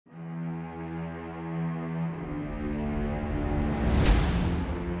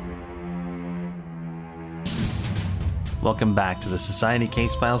Welcome back to the Society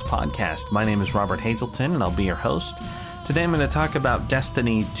Case Files podcast. My name is Robert Hazelton, and I'll be your host. Today I'm going to talk about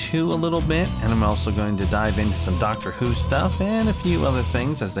Destiny 2 a little bit, and I'm also going to dive into some Doctor Who stuff and a few other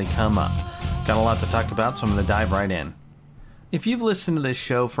things as they come up. Got a lot to talk about, so I'm going to dive right in. If you've listened to this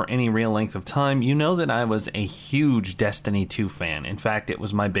show for any real length of time, you know that I was a huge Destiny 2 fan. In fact, it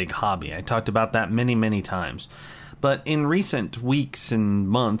was my big hobby. I talked about that many times. But in recent weeks and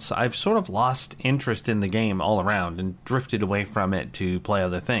months, I've sort of lost interest in the game all around and drifted away from it to play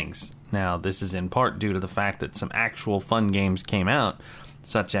other things. Now, this is in part due to the fact that some actual fun games came out,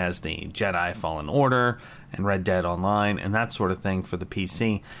 such as the Jedi Fallen Order and Red Dead Online and that sort of thing for the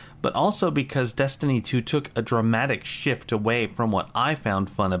PC, but also because Destiny 2 took a dramatic shift away from what I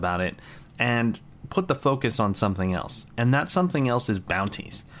found fun about it and put the focus on something else. And that something else is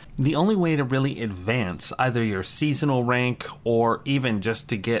bounties. The only way to really advance either your seasonal rank or even just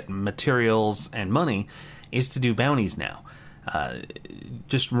to get materials and money is to do bounties now.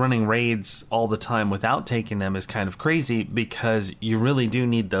 Just running raids all the time without taking them is kind of crazy because you really do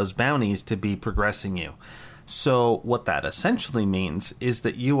need those bounties to be progressing you. So what that essentially means is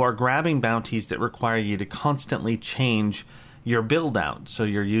that you are grabbing bounties that require you to constantly change your build out. So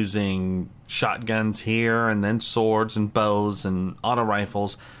you're using shotguns here and then swords and bows and auto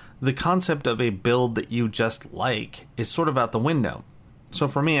rifles. The concept of a build that you just like is sort of out the window. So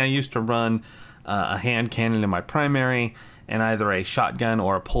for me, I used to run a hand cannon in my primary and either a shotgun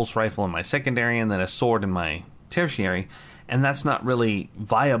or a pulse rifle in my secondary and then a sword in my tertiary. And that's not really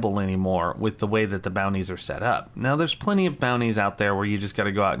viable anymore with the way that the bounties are set up. Now, there's plenty of bounties out there where you just got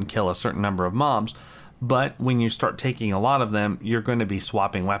to go out and kill a certain number of mobs. But when you start taking a lot of them, you're going to be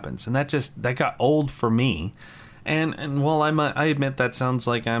swapping weapons. And that got old for me. And while I admit that sounds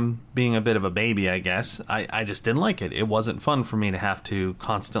like I'm being a bit of a baby, I guess, I just didn't like it. It wasn't fun for me to have to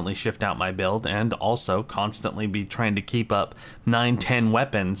constantly shift out my build and also constantly be trying to keep up 9-10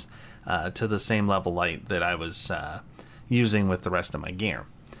 weapons to the same level light that I was using with the rest of my gear.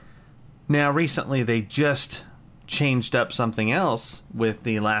 Now, recently they just changed up something else with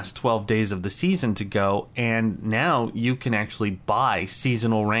the last 12 days of the season to go, and now you can actually buy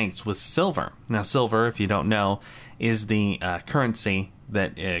seasonal ranks with silver. Now, silver, if you don't know, is the currency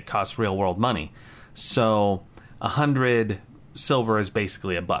that costs real world money. So 100 silver is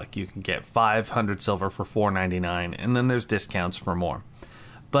basically $1. You can get 500 silver for $4.99, and then there's discounts for more.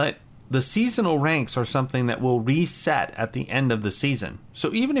 But the seasonal ranks are something that will reset at the end of the season.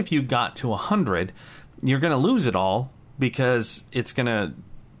 So even if you got to 100, you're going to lose it all because it's going to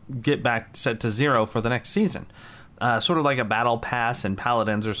get back set to 0 for the next season. Sort of like a battle pass in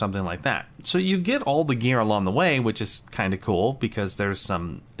Paladins or something like that. So you get all the gear along the way, which is kind of cool because there's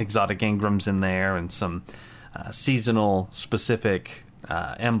some exotic engrams in there and some seasonal specific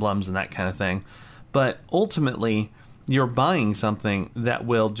emblems and that kind of thing. But ultimately, you're buying something that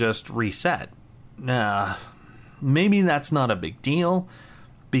will just reset. Maybe that's not a big deal,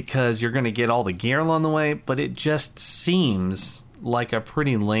 because you're going to get all the gear along the way, but it just seems like a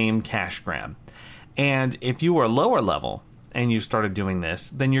pretty lame cash grab. And if you were lower level and you started doing this,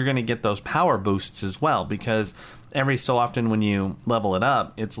 then you're going to get those power boosts as well, because every so often when you level it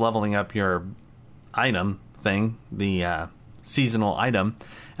up, it's leveling up your item thing, the seasonal item,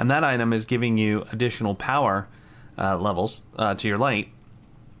 and that item is giving you additional power levels to your light.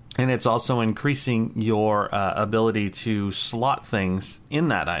 And it's also increasing your ability to slot things in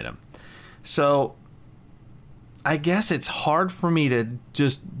that item. So I guess it's hard for me to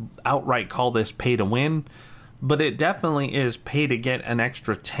just outright call this pay to win, but it definitely is pay to get an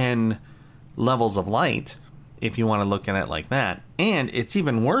extra 10 levels of light, if you want to look at it like that. And it's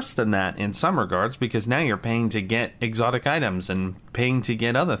even worse than that in some regards, because now you're paying to get exotic items and paying to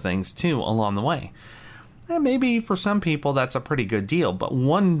get other things too along the way. And maybe for some people that's a pretty good deal, but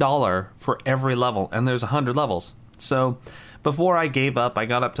 $1 for every level, and there's 100 levels. So before I gave up, I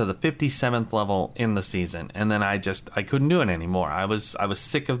got up to the 57th level in the season, and then I couldn't do it anymore. I was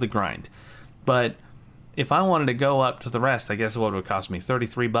sick of the grind. But if I wanted to go up to the rest, I guess what would it cost me?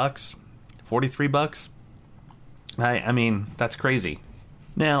 $33? $43? I mean, that's crazy.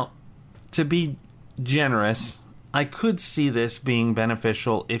 Now, to be generous, I could see this being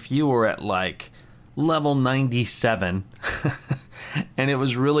beneficial if you were at like level 97 and it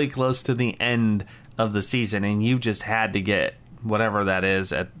was really close to the end of the season and you just had to get whatever that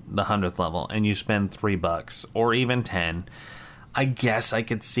is at the 100th level and you spend $3 or even 10. I guess I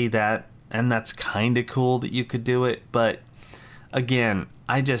could see that, and that's kind of cool that you could do it. But again,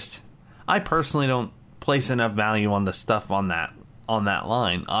 I personally don't place enough value on the stuff on that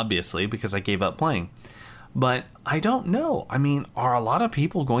line, obviously, because I gave up playing. But I don't know. I mean, are a lot of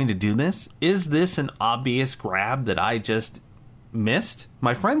people going to do this? Is this an obvious grab that I just missed?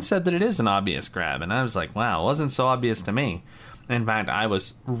 My friend said that it is an obvious grab, and I was like, wow, it wasn't so obvious to me. In fact, I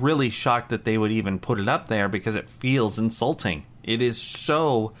was really shocked that they would even put it up there because it feels insulting. It is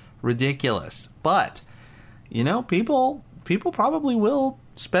so ridiculous. But, you know, people probably will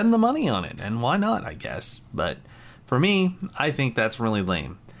spend the money on it, and why not, I guess. But for me, I think that's really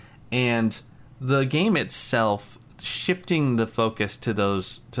lame. And the game itself, shifting the focus to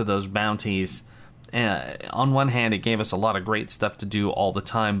those bounties, on one hand, it gave us a lot of great stuff to do all the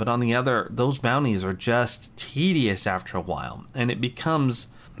time, but on the other, those bounties are just tedious after a while, and it becomes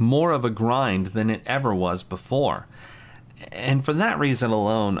more of a grind than it ever was before. And for that reason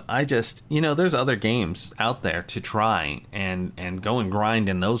alone, I just, there's other games out there to try and go and grind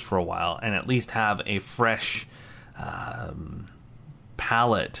in those for a while and at least have a fresh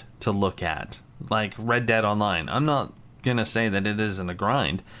palette to look at, like Red Dead Online. I'm not going to say that it isn't a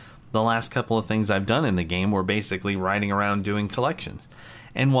grind. The last couple of things I've done in the game were basically riding around doing collections.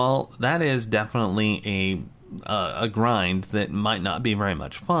 And while that is definitely a grind that might not be very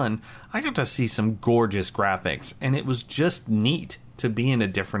much fun, I got to see some gorgeous graphics, and it was just neat to be in a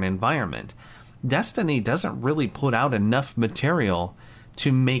different environment. Destiny doesn't really put out enough material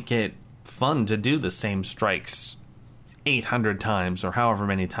to make it fun to do the same strikes 800 times or however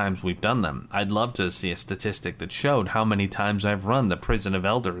many times we've done them. I'd love to see a statistic that showed how many times I've run the Prison of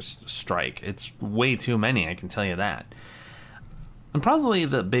Elders strike. It's way too many, I can tell you that. And probably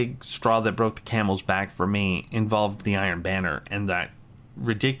the big straw that broke the camel's back for me involved the Iron Banner and that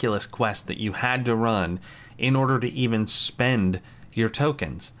ridiculous quest that you had to run in order to even spend your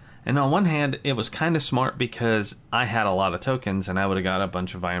tokens. And on one hand, it was kind of smart because I had a lot of tokens and I would have got a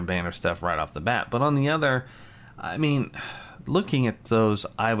bunch of Iron Banner stuff right off the bat. But on the other, I mean, looking at those,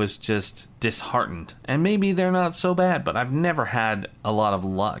 I was just disheartened. And maybe they're not so bad, but I've never had a lot of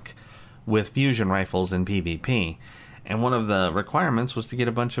luck with fusion rifles in PvP. And one of the requirements was to get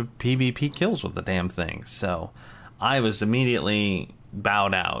a bunch of PvP kills with the damn thing. So I was immediately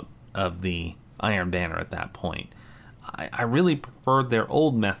bowed out of the Iron Banner at that point. I really preferred their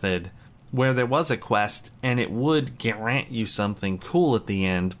old method where there was a quest and it would grant you something cool at the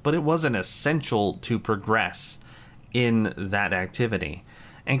end, but it wasn't essential to progress in that activity.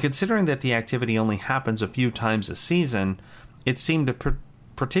 And considering that the activity only happens a few times a season, it seemed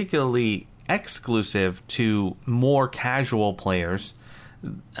particularly exclusive to more casual players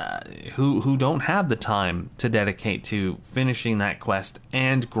who don't have the time to dedicate to finishing that quest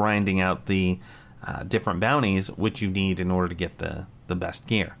and grinding out the different bounties which you need in order to get the best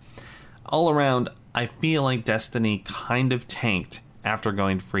gear. All around, I feel like Destiny kind of tanked after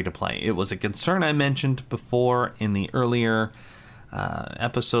going to free-to-play. It was a concern I mentioned before in the earlier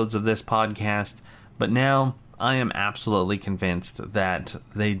episodes of this podcast, but now I am absolutely convinced that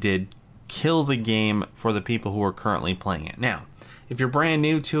they did kill the game for the people who are currently playing it. Now, if you're brand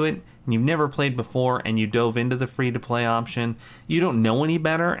new to it, and you've never played before, and you dove into the free-to-play option, you don't know any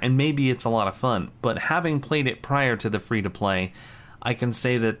better, and maybe it's a lot of fun. But having played it prior to the free-to-play, I can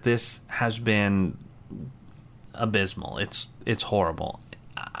say that this has been abysmal. It's horrible.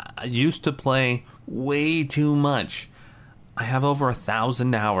 I used to play way too much. I have over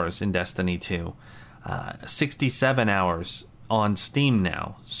 1,000 hours in Destiny 2. 67 hours on Steam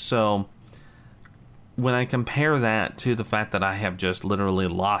now. So when I compare that to the fact that I have just literally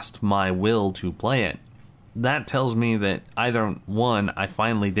lost my will to play it, that tells me that either one, I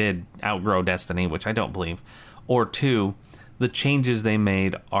finally did outgrow Destiny, which I don't believe, or two, the changes they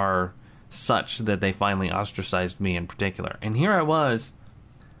made are such that they finally ostracized me in particular. And here I was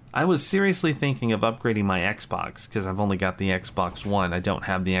seriously thinking of upgrading my Xbox, because I've only got the Xbox One. I don't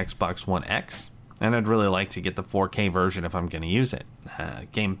have the Xbox One X, and I'd really like to get the 4K version if I'm going to use it.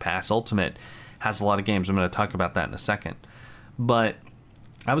 Game Pass Ultimate has a lot of games. I'm going to talk about that in a second. But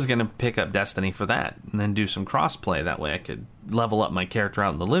I was going to pick up Destiny for that, and then do some crossplay. That way I could level up my character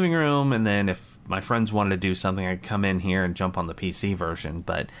out in the living room, and then if my friends wanted to do something, I'd come in here and jump on the PC version.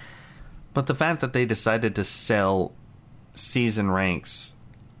 But the fact that they decided to sell season ranks,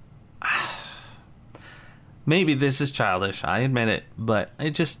 maybe this is childish, I admit it, but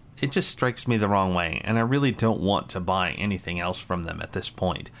it just strikes me the wrong way, and I really don't want to buy anything else from them at this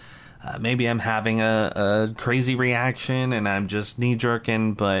point. Maybe I'm having a crazy reaction and I'm just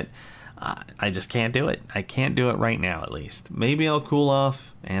knee-jerking, but I just can't do it. I can't do it right now, at least. Maybe I'll cool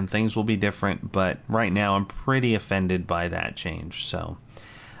off and things will be different, but right now I'm pretty offended by that change. So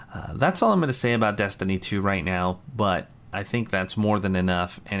that's all I'm going to say about Destiny 2 right now, but I think that's more than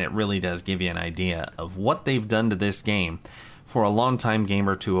enough, and it really does give you an idea of what they've done to this game for a longtime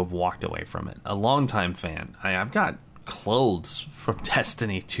gamer to have walked away from it. A longtime fan. I've got clothes from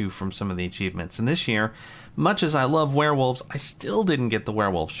Destiny 2 from some of the achievements. And this year, much as I love werewolves, I still didn't get the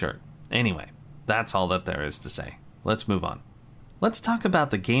werewolf shirt. Anyway, that's all that there is to say. Let's move on. Let's talk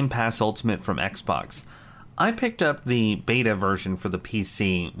about the Game Pass Ultimate from Xbox. I picked up the beta version for the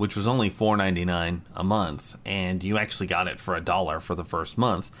PC, which was only $4.99 a month, and you actually got it for $1 for the first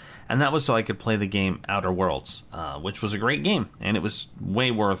month, and that was so I could play the game Outer Worlds, which was a great game, and it was way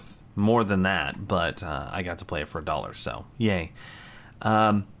worth more than that, but I got to play it for $1, so yay.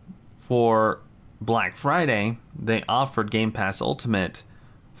 For Black Friday, they offered Game Pass Ultimate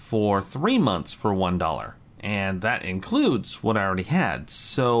for 3 months for $1. And that includes what I already had.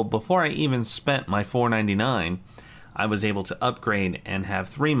 So before I even spent my $4.99, I was able to upgrade and have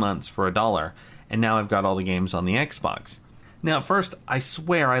 3 months for $1. And now I've got all the games on the Xbox. Now, at first, I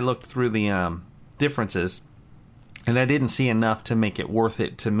swear I looked through the differences, and I didn't see enough to make it worth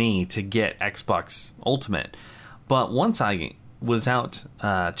it to me to get Xbox Ultimate. But once I was out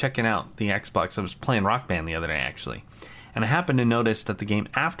checking out the Xbox, I was playing Rock Band the other day, actually. And I happened to notice that the game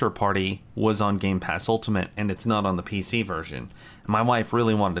After Party was on Game Pass Ultimate, and it's not on the PC version. And my wife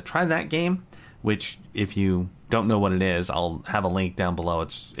really wanted to try that game, which, if you don't know what it is, I'll have a link down below.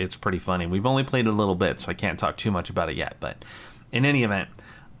 It's pretty funny. We've only played it a little bit, so I can't talk too much about it yet. But in any event,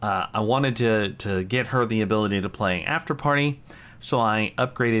 I wanted to get her the ability to play After Party, so I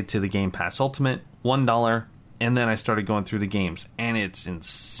upgraded to the Game Pass Ultimate, $1. And then I started going through the games, and it's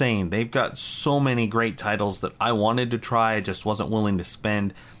insane. They've got so many great titles that I wanted to try. I just wasn't willing to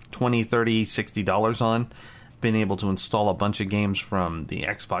spend $20, $30, $60 on. I've been able to install a bunch of games from the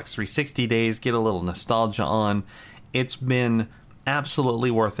Xbox 360 days, get a little nostalgia on. It's been absolutely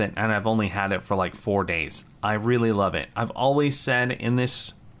worth it, and I've only had it for like 4 days. I really love it. I've always said in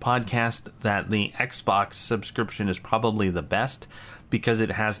this podcast that the Xbox subscription is probably the best, because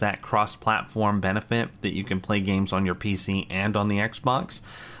it has that cross-platform benefit that you can play games on your PC and on the Xbox.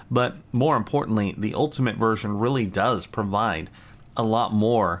 But more importantly, the Ultimate version really does provide a lot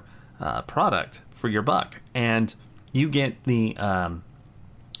more product for your buck. And you get the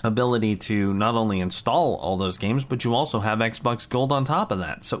ability to not only install all those games, but you also have Xbox Gold on top of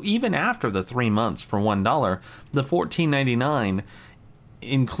that. So even after the 3 months for $1, the $14.99,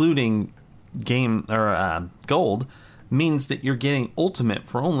 including game or Gold, means that you're getting Ultimate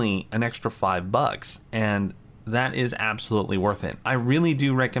for only an extra $5, and that is absolutely worth it. I really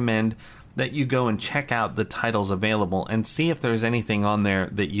do recommend that you go and check out the titles available and see if there's anything on there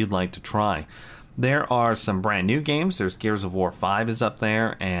that you'd like to try. There are some brand new games. There's Gears of War 5 is up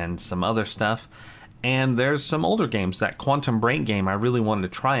there, and some other stuff. And there's some older games. That Quantum Break game, I really wanted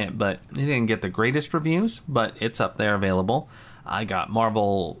to try it, but it didn't get the greatest reviews, but it's up there available. I got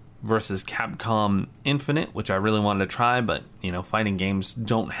Marvel versus Capcom Infinite, which I really wanted to try, but, fighting games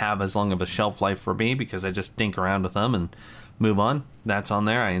don't have as long of a shelf life for me because I just dink around with them and move on. That's on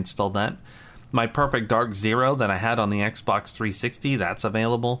there. I installed that. My Perfect Dark Zero that I had on the Xbox 360, that's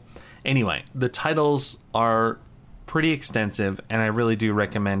available. Anyway, the titles are pretty extensive, and I really do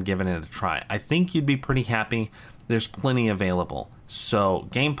recommend giving it a try. I think you'd be pretty happy. There's plenty available. So,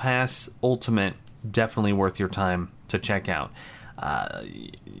 Game Pass Ultimate, definitely worth your time to check out.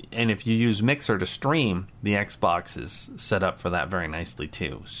 And if you use Mixer to stream, the Xbox is set up for that very nicely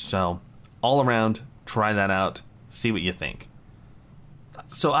too. So, all around, try that out, see what you think.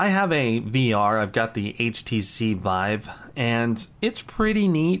 So I have a VR, I've got the HTC Vive, and it's pretty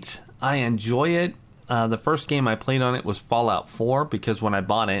neat. I enjoy it. The first game I played on it was Fallout 4, because when I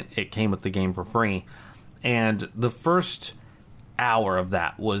bought it, it came with the game for free. And the first hour of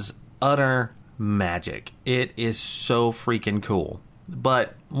that was utter magic. It is so freaking cool.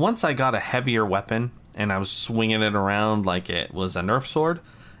 But once I got a heavier weapon and I was swinging it around like it was a Nerf sword,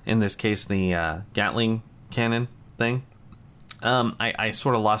 in this case the Gatling cannon thing, I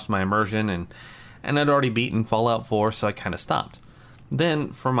sort of lost my immersion, and I'd already beaten Fallout 4, so I kind of stopped.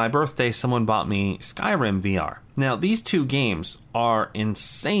 Then for my birthday, someone bought me Skyrim VR. Now these two games are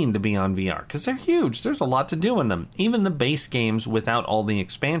insane to be on VR because they're huge. There's a lot to do in them. Even the base games without all the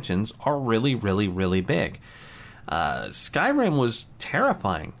expansions are really, really, really big. Skyrim was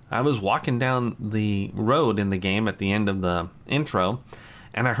terrifying. I was walking down the road in the game at the end of the intro,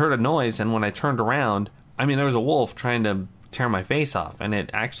 and I heard a noise, and when I turned around, there was a wolf trying to tear my face off, and it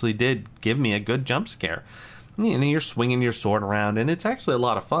actually did give me a good jump scare. You're swinging your sword around, and it's actually a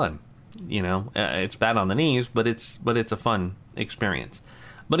lot of fun. It's bad on the knees, but it's a fun experience.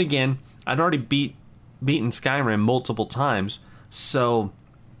 But again, I'd already beaten Skyrim multiple times, so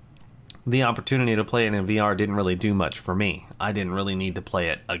the opportunity to play it in VR didn't really do much for me. I didn't really need to play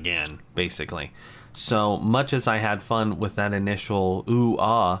it again, basically. So much as I had fun with that initial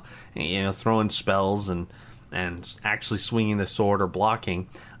ooh-ah, throwing spells and actually swinging the sword or blocking,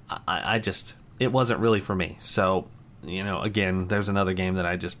 I just, it wasn't really for me. So, again, there's another game that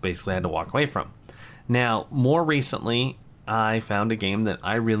I just basically had to walk away from. Now, more recently, I found a game that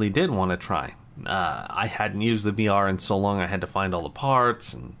I really did want to try. I hadn't used the VR in so long, I had to find all the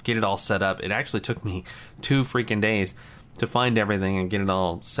parts and get it all set up. It actually took me 2 freaking days to find everything and get it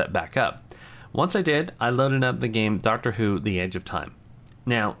all set back up. Once I did, I loaded up the game Doctor Who: The Edge of Time.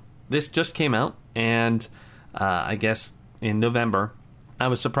 Now, this just came out, and I guess in November. I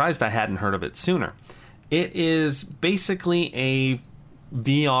was surprised I hadn't heard of it sooner. It is basically a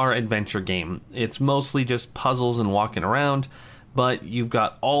VR adventure game. It's mostly just puzzles and walking around, but you've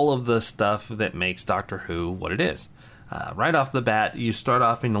got all of the stuff that makes Doctor Who what it is. Right off the bat, you start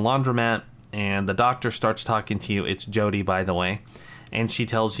off in the laundromat, and the doctor starts talking to you. It's Jodie, by the way. And she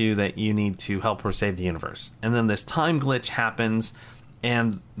tells you that you need to help her save the universe. And then this time glitch happens,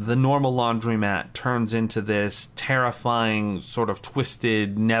 and the normal laundromat turns into this terrifying, sort of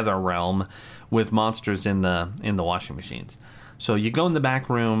twisted nether realm with monsters in the washing machines. So you go in the back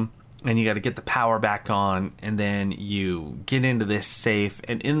room, and you got to get the power back on, and then you get into this safe,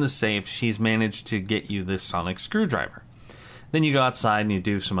 and in the safe, she's managed to get you this sonic screwdriver. Then you go outside and you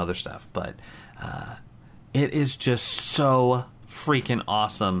do some other stuff, but it is just so freaking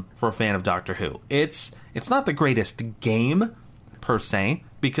awesome for a fan of Doctor Who. It's not the greatest game per se,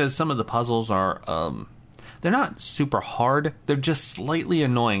 because some of the puzzles are they're not super hard, they're just slightly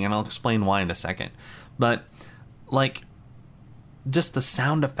annoying, and I'll explain why in a second. But like, just the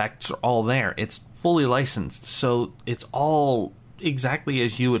sound effects are all there. It's fully licensed, so it's all exactly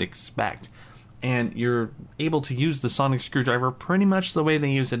as you would expect, and you're able to use the sonic screwdriver pretty much the way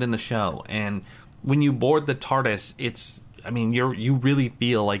they use it in the show. And when you board the TARDIS, you really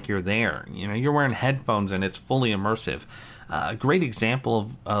feel like you're there. You're wearing headphones and it's fully immersive. A great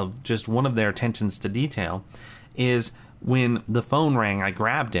example of just one of their attentions to detail is when the phone rang, I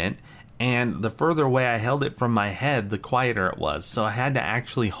grabbed it, and the further away I held it from my head, the quieter it was. So I had to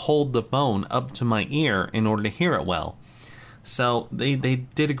actually hold the phone up to my ear in order to hear it well. So they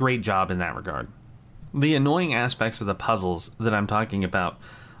did a great job in that regard. The annoying aspects of the puzzles that I'm talking about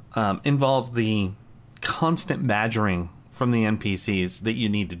involve the constant badgering from the NPCs that you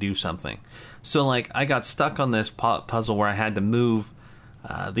need to do something. So, like, I got stuck on this puzzle where I had to move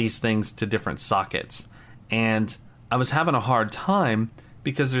these things to different sockets. And I was having a hard time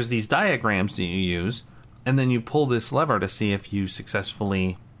because there's these diagrams that you use, and then you pull this lever to see if you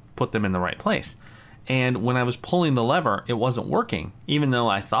successfully put them in the right place. And when I was pulling the lever, it wasn't working, even though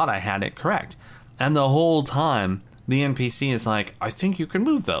I thought I had it correct. And the whole time, the NPC is like, I think you can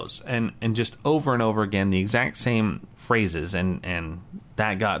move those. And just over and over again, the exact same phrases. And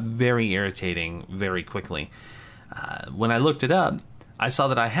that got very irritating very quickly. When I looked it up, I saw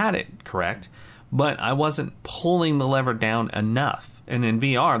that I had it correct, but I wasn't pulling the lever down enough. And in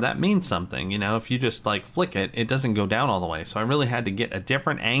VR, that means something. If you just like flick it, it doesn't go down all the way. So I really had to get a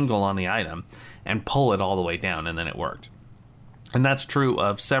different angle on the item and pull it all the way down, and then it worked. And that's true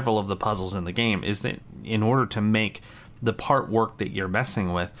of several of the puzzles in the game, is that in order to make the part work that you're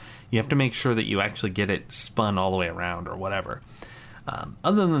messing with, you have to make sure that you actually get it spun all the way around or whatever.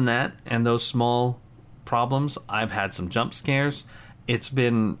 Other than that, and those small problems, I've had some jump scares. It's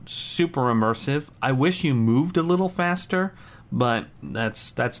been super immersive. I wish you moved a little faster, but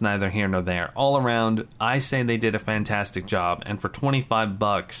that's neither here nor there. All around, I say they did a fantastic job, and for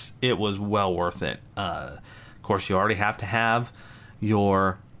 $25, it was well worth it. Of course, you already have to have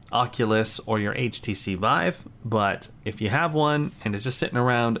your Oculus or your HTC Vive, but if you have one and it's just sitting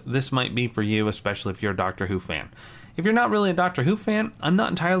around, this might be for you, especially if you're a Doctor Who fan. If you're not really a Doctor Who fan, I'm not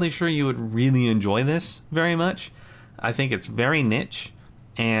entirely sure you would really enjoy this very much. I think it's very niche,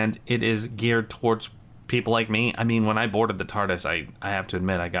 and it is geared towards people like me. I mean, when I boarded the TARDIS, I have to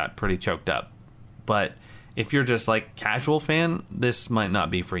admit I got pretty choked up. But if you're just like casual fan, this might not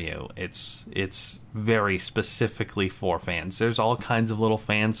be for you. It's very specifically for fans. There's all kinds of little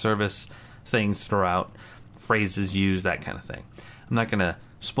fan service things throughout, phrases used, that kind of thing. I'm not going to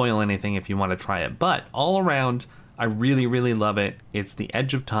spoil anything if you want to try it, but all around, I really, really love it. It's The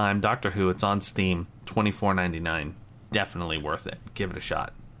Edge of Time, Doctor Who. It's on Steam, $24.99. Definitely worth it. Give it a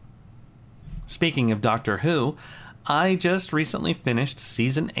shot. Speaking of Doctor Who, I just recently finished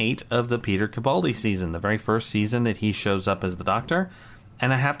Season 8 of the Peter Capaldi season, the very first season that he shows up as the Doctor,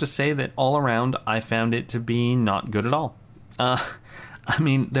 and I have to say that all around, I found it to be not good at all. I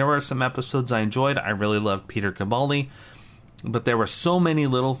mean, there were some episodes I enjoyed. I really loved Peter Capaldi. But there were so many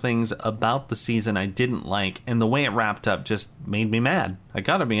little things about the season I didn't like, and the way it wrapped up just made me mad. I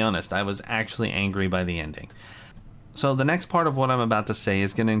gotta be honest, I was actually angry by the ending. So the next part of what I'm about to say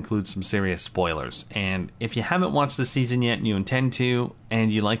is going to include some serious spoilers, and if you haven't watched the season yet and you intend to,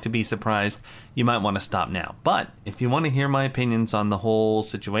 and you like to be surprised, you might want to stop now. But if you want to hear my opinions on the whole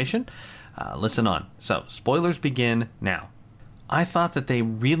situation, listen on. So, spoilers begin now. I thought that they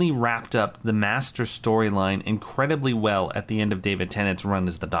really wrapped up the Master storyline incredibly well at the end of David Tennant's run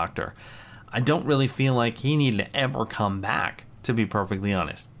as the Doctor. I don't really feel like he needed to ever come back, to be perfectly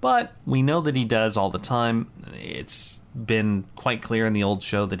honest. But we know that he does all the time. It's been quite clear in the old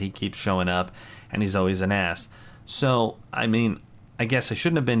show that he keeps showing up, and he's always an ass. So, I mean, I guess I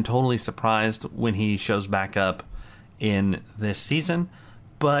shouldn't have been totally surprised when he shows back up in this season,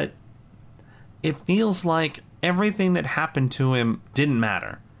 but it feels like everything that happened to him didn't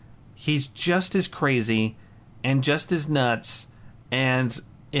matter. He's just as crazy and just as nuts, and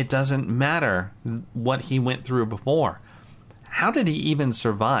it doesn't matter what he went through before. How did he even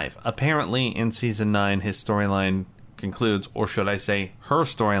survive? Apparently, in Season 9, his storyline concludes, or should I say, her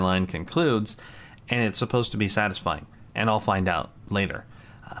storyline concludes, and it's supposed to be satisfying. And I'll find out later.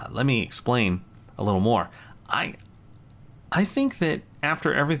 Let me explain a little more. I think that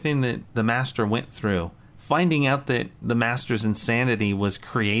after everything that the Master went through, finding out that the Master's insanity was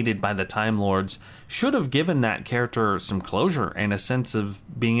created by the Time Lords should have given that character some closure and a sense of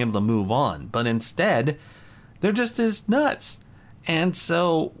being able to move on. But instead, they're just as nuts. And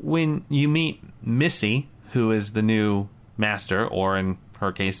so when you meet Missy, who is the new Master, or in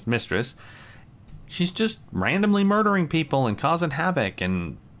her case, Mistress, she's just randomly murdering people and causing havoc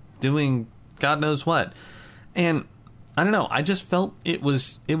and doing God knows what. And I don't know, I just felt it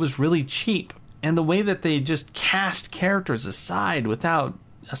was really cheap. And the way that they just cast characters aside without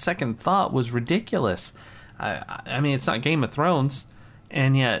a second thought was ridiculous. I mean, it's not Game of Thrones,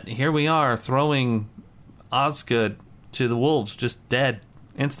 and yet here we are throwing Osgood to the wolves, just dead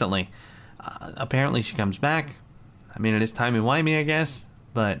instantly. Apparently she comes back. I mean, it is timey-wimey, I guess,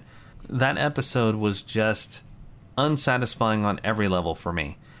 but that episode was just unsatisfying on every level for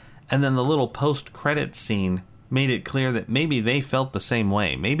me. And then the little post-credits scene made it clear that maybe they felt the same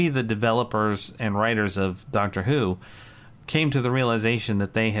way. Maybe the developers and writers of Doctor Who came to the realization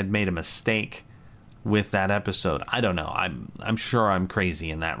that they had made a mistake with that episode. I don't know. I'm sure I'm crazy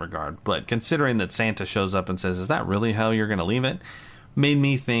in that regard. But considering that Santa shows up and says, "Is that really how you're going to leave it?" made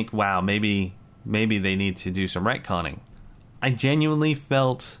me think, wow, maybe they need to do some retconning. I genuinely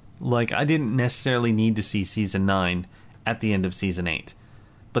felt like I didn't necessarily need to see Season 9 at the end of Season 8.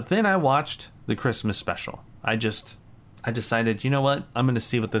 But then I watched the Christmas special. I decided, you know what? I'm going to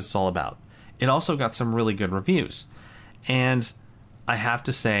see what this is all about. It also got some really good reviews. And I have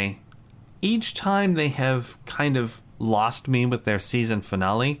to say, each time they have kind of lost me with their season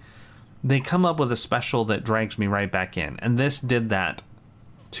finale, they come up with a special that drags me right back in. And this did that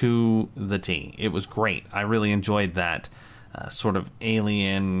to the T. It was great. I really enjoyed that sort of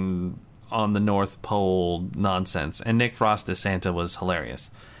alien on the North Pole nonsense. And Nick Frost as Santa was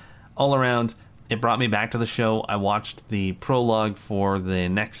hilarious. All around, it brought me back to the show. I watched the prologue for the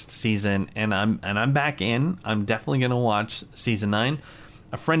next season, and I'm back in. I'm definitely going to watch Season 9.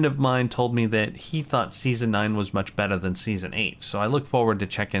 A friend of mine told me that he thought Season 9 was much better than Season 8, so I look forward to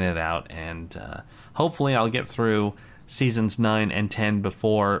checking it out, and hopefully I'll get through Seasons 9 and 10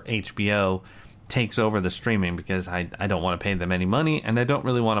 before HBO takes over the streaming, because I don't want to pay them any money, and I don't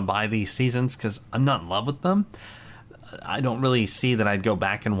really want to buy these seasons because I'm not in love with them. I don't really see that I'd go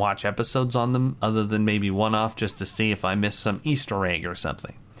back and watch episodes on them, other than maybe one-off just to see if I missed some Easter egg or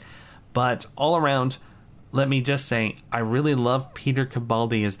something. But all around, let me just say, I really love Peter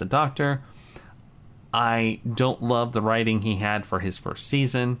Capaldi as the Doctor. I don't love the writing he had for his first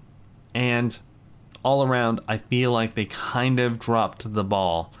season. And all around, I feel like they kind of dropped the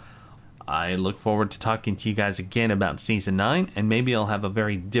ball. I look forward to talking to you guys again about Season 9, and maybe I'll have a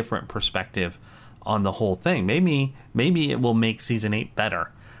very different perspective on the whole thing. Maybe it will make Season 8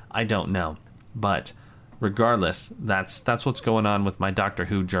 better. I don't know. But regardless, that's what's going on with my Doctor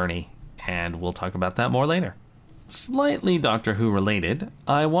Who journey, and we'll talk about that more later. Slightly Doctor Who related,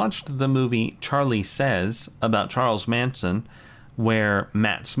 I watched the movie Charlie Says about Charles Manson, where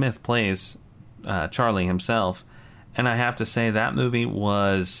Matt Smith plays Charlie himself, and I have to say that movie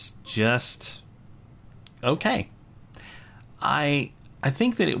was just okay. I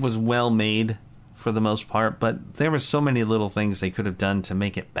think that it was well made for the most part, but there were so many little things they could have done to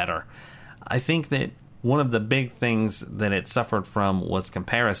make it better. I think that one of the big things that it suffered from was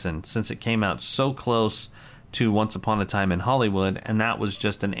comparison, since it came out so close to Once Upon a Time in Hollywood, and that was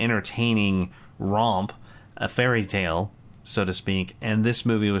just an entertaining romp, a fairy tale, so to speak, and this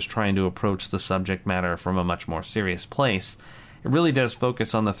movie was trying to approach the subject matter from a much more serious place. It really does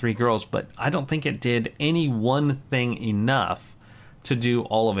focus on the three girls, but I don't think it did any one thing enough to do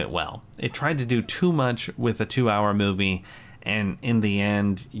all of it well. It tried to do too much with a 2-hour movie, and in the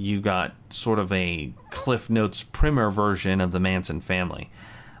end, you got sort of a Cliff Notes primer version of the Manson family.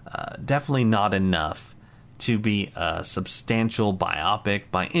 Definitely not enough to be a substantial biopic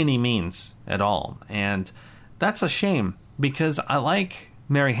by any means at all. And that's a shame, because I like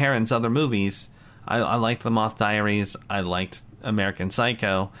Mary Harron's other movies. I liked The Moth Diaries. I liked American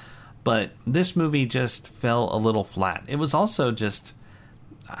Psycho. But this movie just fell a little flat. It was also just...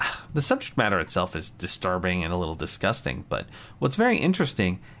 the subject matter itself is disturbing and a little disgusting. But what's very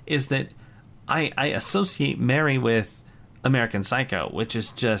interesting is that I associate Mary with American Psycho, which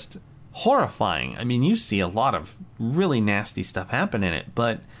is just horrifying. I mean, you see a lot of really nasty stuff happen in it,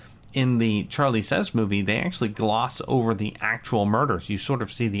 but in the Charlie Says movie, they actually gloss over the actual murders. You sort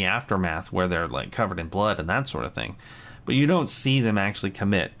of see the aftermath where they're like covered in blood and that sort of thing, but you don't see them actually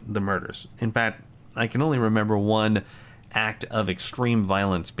commit the murders. In fact, I can only remember one act of extreme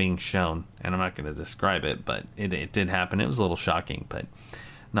violence being shown, and I'm not going to describe it, but it did happen. It was a little shocking, but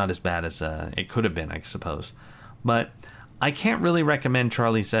not as bad as it could have been, I suppose. But I can't really recommend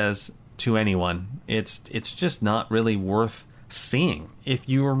Charlie Says to anyone. It's just not really worth seeing. If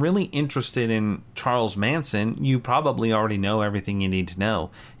you are really interested in Charles Manson, you probably already know everything you need to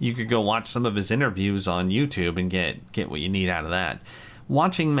know. You could go watch some of his interviews on YouTube and get what you need out of that.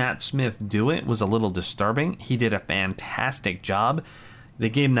 Watching Matt Smith do it was a little disturbing. He did a fantastic job. They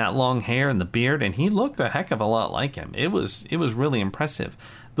gave him that long hair and the beard, and he looked a heck of a lot like him. It was really impressive.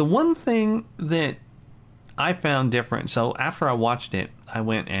 The one thing that I found different, so after I watched it, I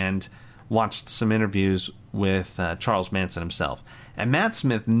went and watched some interviews with Charles Manson himself. And Matt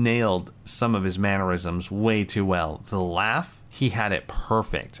Smith nailed some of his mannerisms way too well. The laugh, he had it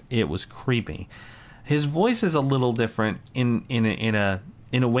perfect. It was creepy. His voice is a little different in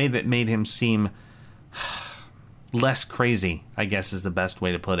a way that made him seem less crazy, I guess is the best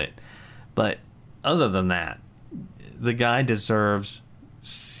way to put it. But other than that, the guy deserves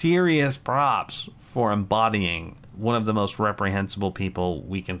serious props for embodying one of the most reprehensible people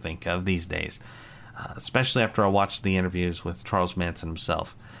we can think of these days, especially after I watched the interviews with Charles Manson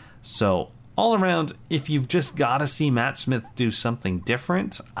himself. So all around, if you've just got to see Matt Smith do something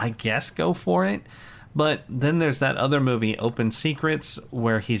different, I guess go for it. But then there's that other movie, Open Secrets,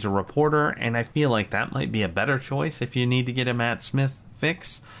 where he's a reporter, and I feel like that might be a better choice if you need to get a Matt Smith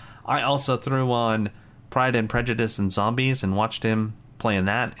fix. I also threw on Pride and Prejudice and Zombies and watched him playing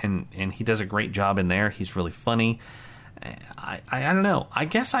that, and he does a great job in there. He's really funny. I don't know. I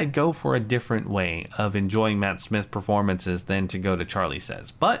guess I'd go for a different way of enjoying Matt Smith performances than to go to Charlie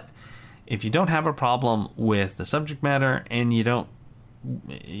Says. But if you don't have a problem with the subject matter and you're not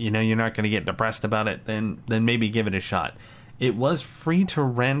going to get depressed about it, then maybe give it a shot. It was free to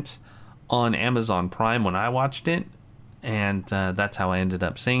rent on Amazon Prime when I watched it, and that's how I ended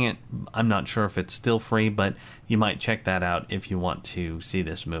up seeing it. I'm not sure if it's still free, but you might check that out if you want to see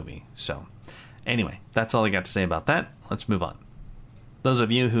this movie. So anyway, that's all I got to say about that. Let's move on. Those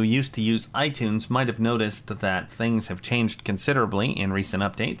of you who used to use iTunes might have noticed that things have changed considerably in recent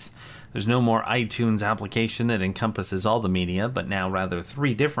updates. There's no more iTunes application that encompasses all the media, but now rather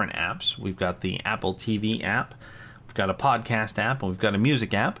 3 different apps. We've got the Apple TV app, we've got a podcast app, and we've got a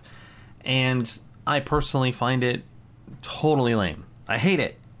music app. And I personally find it totally lame. I hate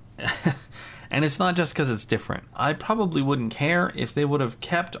it. And it's not just because it's different. I probably wouldn't care if they would have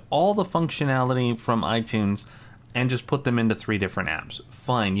kept all the functionality from iTunes and just put them into 3 different apps.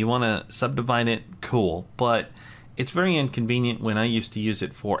 Fine, you want to subdivide it? Cool. But it's very inconvenient when I used to use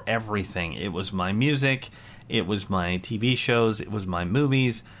it for everything. It was my music, it was my TV shows, it was my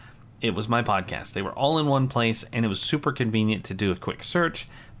movies, it was my podcast. They were all in one place, and it was super convenient to do a quick search,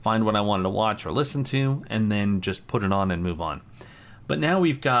 find what I wanted to watch or listen to, and then just put it on and move on. But now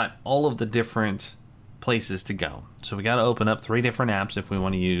we've got all of the different places to go. So we got to open up 3 different apps if we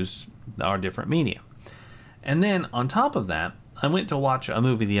want to use our different media. And then on top of that, I went to watch a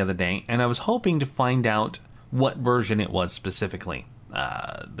movie the other day, and I was hoping to find out what version it was specifically.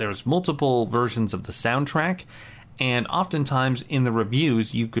 There's multiple versions of the soundtrack, and oftentimes in the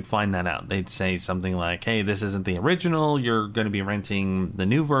reviews you could find that out. They'd say something like, hey, this isn't the original, you're going to be renting the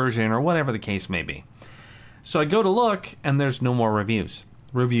new version, or whatever the case may be. So I go to look, and there's no more reviews.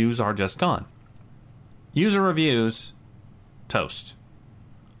 Reviews are just gone. User reviews, toast.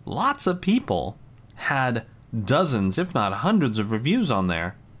 Lots of people had dozens, if not hundreds of reviews on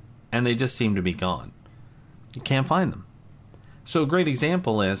there, and they just seem to be gone. You can't find them. So a great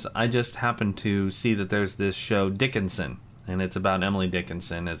example is, I just happened to see that there's this show, Dickinson, and it's about Emily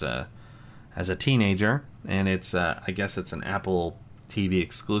Dickinson as a teenager, and it's I guess it's an Apple TV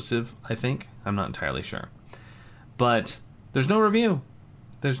exclusive, I think. I'm not entirely sure. But there's no review.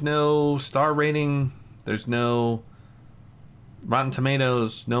 There's no star rating. There's no Rotten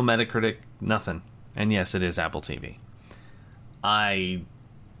Tomatoes, no Metacritic, nothing. And yes, it is Apple TV. I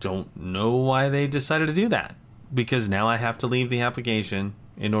don't know why they decided to do that, because now I have to leave the application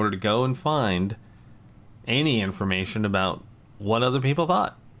in order to go and find any information about what other people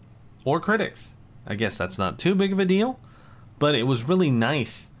thought, or critics. I guess that's not too big of a deal, but it was really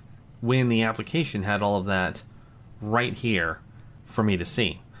nice when the application had all of that right here for me to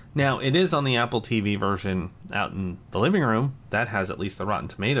see. Now, it is on the Apple TV version out in the living room. That has at least the Rotten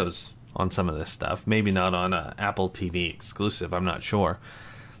Tomatoes on some of this stuff. Maybe not on a Apple TV exclusive, I'm not sure.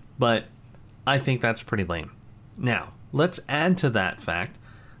 But I think that's pretty lame. Now, let's add to that fact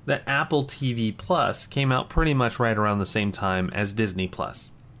that Apple TV Plus came out pretty much right around the same time as Disney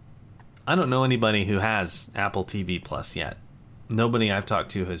Plus. I don't know anybody who has Apple TV Plus yet. Nobody I've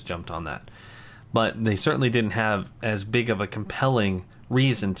talked to has jumped on that. But they certainly didn't have as big of a compelling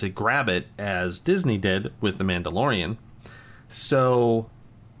reason to grab it as Disney did with The Mandalorian. So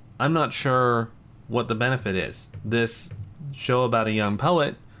I'm not sure what the benefit is. This show about a young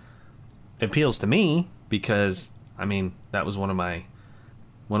poet appeals to me because, I mean, that was one of my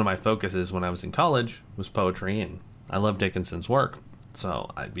focuses when I was in college was poetry, and I love Dickinson's work. So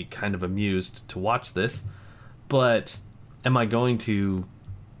I'd be kind of amused to watch this. But am I going to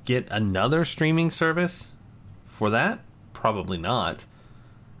get another streaming service for that? Probably not.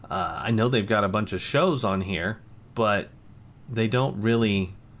 I know they've got a bunch of shows on here, but they don't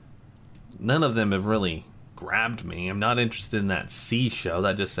really... None of them have really grabbed me. I'm not interested in that C show.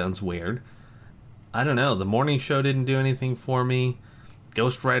 That just sounds weird. I don't know. The morning show didn't do anything for me.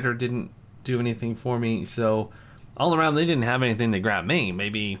 Ghostwriter didn't do anything for me. So all around, they didn't have anything that grabbed me.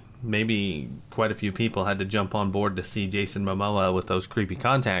 Maybe quite a few people had to jump on board to see Jason Momoa with those creepy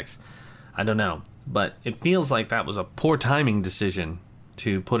contacts. I don't know. But it feels like that was a poor timing decision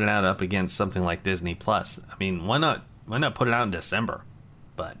to put it out up against something like Disney Plus. I mean, why not put it out in December?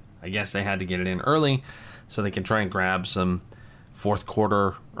 But I guess they had to get it in early so they can try and grab some fourth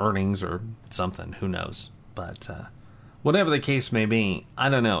quarter earnings or something. Who knows? But whatever the case may be, I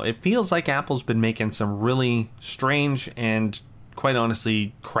don't know. It feels like Apple's been making some really strange and, quite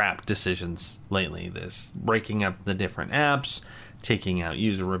honestly, crap decisions lately. This breaking up the different apps, taking out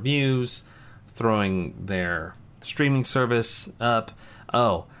user reviews, throwing their streaming service up.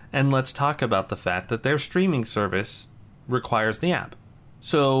 Oh, and let's talk about the fact that their streaming service requires the app.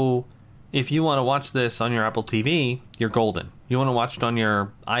 So if you want to watch this on your Apple TV, you're golden. You want to watch it on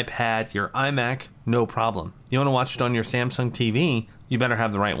your iPad, your iMac, no problem. You want to watch it on your Samsung TV, you better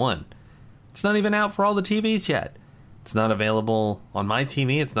have the right one. It's not even out for all the TVs yet. It's not available on my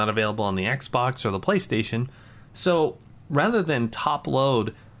TV. It's not available on the Xbox or the PlayStation. So rather than top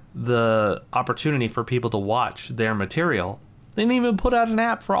load the opportunity for people to watch their material, they didn't even put out an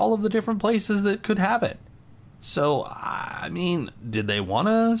app for all of the different places that could have it. So, I mean, did they want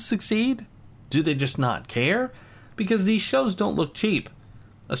to succeed? Do they just not care? Because these shows don't look cheap,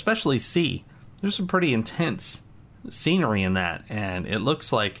 especially C. There's some pretty intense scenery in that, and it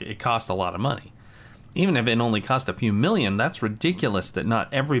looks like it cost a lot of money. Even if it only cost a few million, that's ridiculous that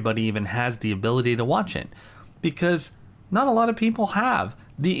not everybody even has the ability to watch it. Because not a lot of people have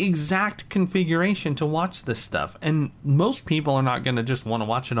the exact configuration to watch this stuff. And most people are not going to just want to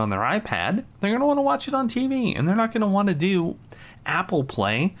watch it on their iPad. They're going to want to watch it on TV. And they're not going to want to do Apple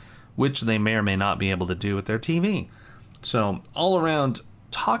Play, which they may or may not be able to do with their TV. So all around,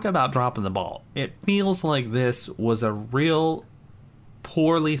 talk about dropping the ball. It feels like this was a real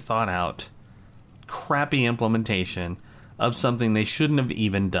poorly thought out, crappy implementation of something they shouldn't have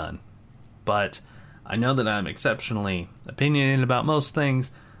even done. But I know that I'm exceptionally opinionated about most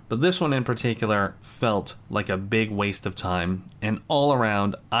things, but this one in particular felt like a big waste of time. And all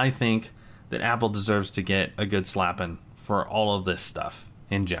around, I think that Apple deserves to get a good slapping for all of this stuff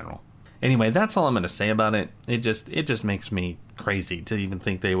in general. Anyway, that's all I'm going to say about it. It just makes me crazy to even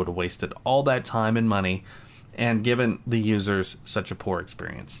think they would have wasted all that time and money and given the users such a poor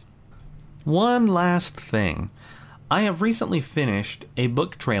experience. One last thing. I have recently finished a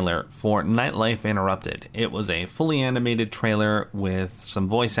book trailer for Nightlife Interrupted. It was a fully animated trailer with some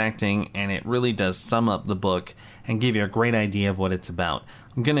voice acting, and it really does sum up the book and give you a great idea of what it's about.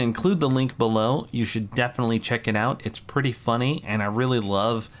 I'm going to include the link below. You should definitely check it out. It's pretty funny, and I really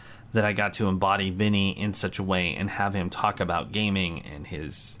love that I got to embody Vinny in such a way and have him talk about gaming and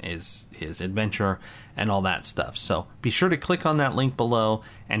his adventure and all that stuff. So be sure to click on that link below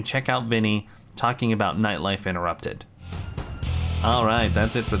and check out Vinny talking about Nightlife Interrupted. All right,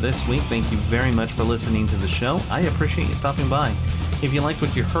 that's it for this week. Thank you very much for listening to the show. I appreciate you stopping by. If you liked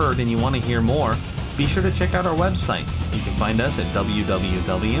what you heard and you want to hear more, be sure to check out our website. You can find us at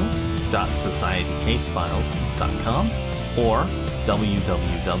www.societycasefiles.com or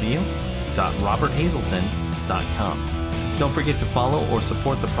www.roberthazelton.com. Don't forget to follow or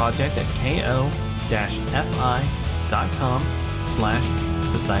support the project at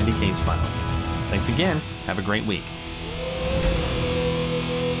ko-fi.com/societycasefiles. Thanks again. Have a great week.